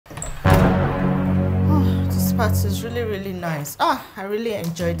part is really, really nice. Ah, I really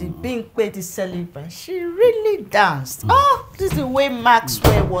enjoyed it. Being paid the celebrant, she really danced. Oh, this is the way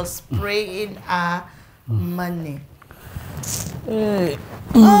Maxwell was spraying her money.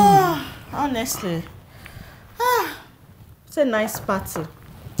 Honestly. It's a nice party.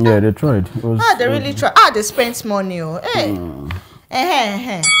 Yeah, they tried. They really tried. They spent money. Oh.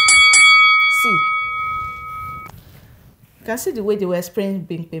 Hey. See. You can see the way they were spraying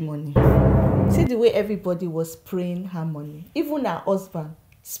being pay money. See the way everybody was spraying her money. Even her husband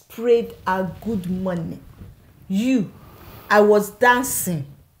sprayed her good money. I was dancing.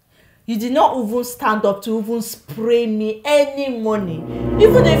 You did not even stand up to even spray me any money.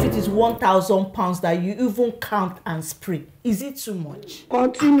 Even if it is 1,000 pounds that you even count and spray. Is it too much?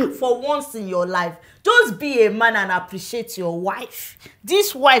 Continue. For once in your life, just be a man and appreciate your wife.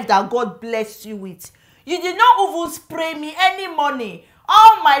 This wife that God blessed you with. You did not even spray me any money.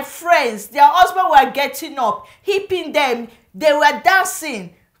 All my friends, their husbands were getting up, heaping them. They were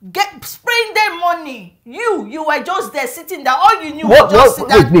dancing, spraying them money. You were just there sitting there. All you knew was just sit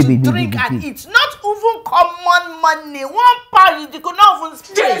down to drink and eat. Not even common money. 1 pound, you could not even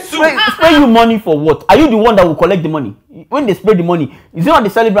spray you money for what? Are you the one that will collect the money? When they spray the money, is it not the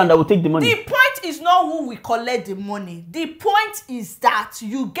celebrant that will take the money? The point is not who will collect the money. The point is that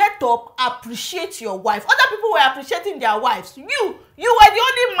you get up, appreciate your wife. Other people were appreciating their wives. You were the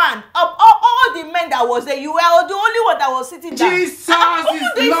only man of all the men that was there. You were the only one that was sitting there. Jesus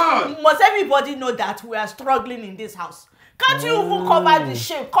is Lord. Must everybody know that we are struggling in this house? Can't you even cover the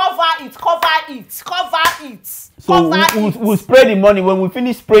shame? Cover it. So we'll spray the money. When we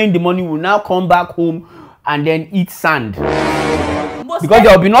finish spraying the money, we'll now come back home and then eat sand. Because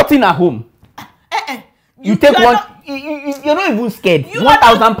there will be nothing at home. You take one. You're not even scared.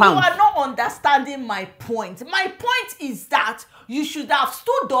 1,000 pounds. You are not understanding my point. My point is that you should have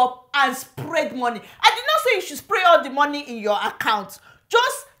stood up and sprayed money. I did not say you should spray all the money in your account.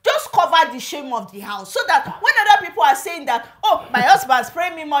 Just cover the shame of the house so that when other people are saying that, oh, my husband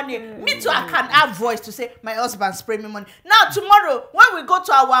spray me money, me too, I can have voice to say my husband spray me money. Now tomorrow when we go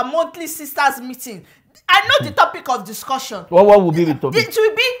to our monthly sisters meeting, I know the topic of discussion. What will be the topic? It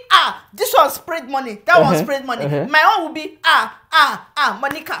will be this one sprayed money, that one sprayed money. My own will be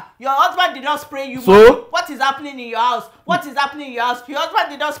Monica, your husband did not spray you money. What is happening in your house? What is happening in your house? Your husband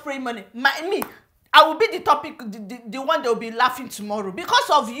did not spray money. I will be the topic, the one that will be laughing tomorrow because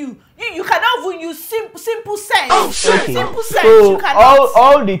of you. You cannot even use simple sense. Oh, okay. Simple sense. So you cannot.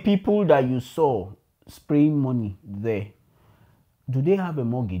 all the people that you saw spraying money there, do they have a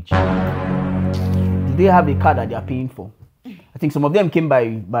mortgage? Do they have a car that they are paying for? I think some of them came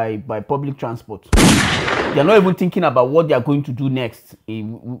by public transport. They are not even thinking about what they are going to do next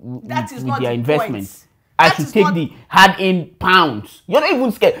with their investments. I should take the hard-earned pounds. You're not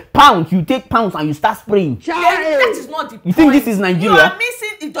even scared. Pounds, you take pounds and you start spraying. That is not the point. You think this is Nigeria? You are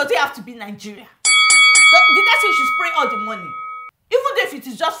missing. It doesn't have to be Nigeria. Did I say you should spray all the money? Even if it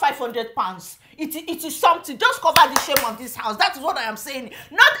is just 500 pounds, it is something. Just cover the shame of this house. That is what I am saying.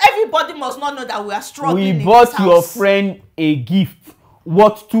 Not everybody must not know that we are struggling. We bought your friend a gift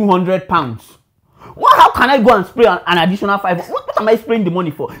worth 200 pounds. Well, how can I go and spray an additional 5? What am I spraying the money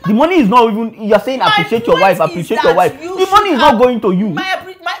for? The money is not even. You're saying appreciate your wife, appreciate your wife. The money is not going to you. My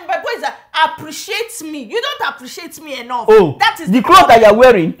point is that appreciate me. You don't appreciate me enough. Oh, that is the clothes that you're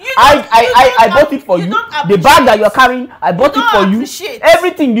wearing. I bought it for you. The bag that you're carrying, I bought it for you.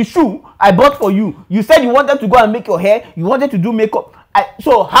 Everything, the shoe, I bought for you. You said you wanted to go and make your hair. You wanted to do makeup.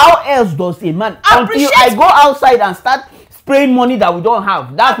 So how else does a man? Until I go outside and start spraying money that we don't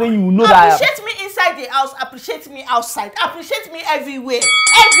have, that's when you know that. Appreciate me inside the house, appreciate me outside, appreciate me everywhere.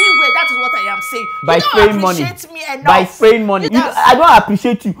 That is what I am saying. By spraying money. Me enough. By spraying money. I don't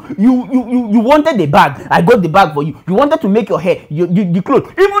appreciate you. You wanted the bag. I got the bag for you. You wanted to make your hair, the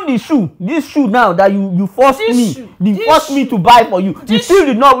clothes, even the shoe. This shoe now that you forced me to buy for you. You still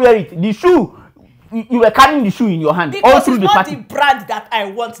did not wear it. The shoe. You were carrying the shoe in your hand all through the party. Because it's not the brand that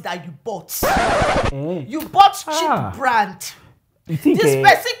I want that you bought. You bought cheap brand. The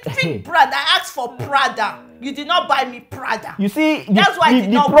specific brand. I asked for Prada. You did not buy me Prada. You see, that's why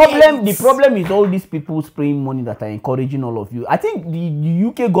the problem is all these people spraying money that are encouraging all of you. I think the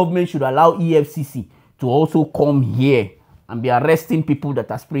UK government should allow EFCC to also come here and be arresting people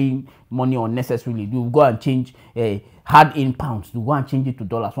that are spraying money unnecessarily. They will go and change hard-earned pounds. They will go and change it to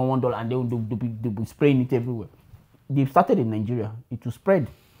dollars, $1, and they'll be spraying it everywhere. They've started in Nigeria. It will spread.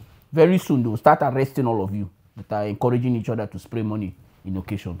 Very soon, they will start arresting all of you that are encouraging each other to spray money in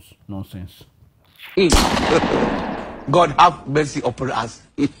occasions. Nonsense. God have mercy upon us.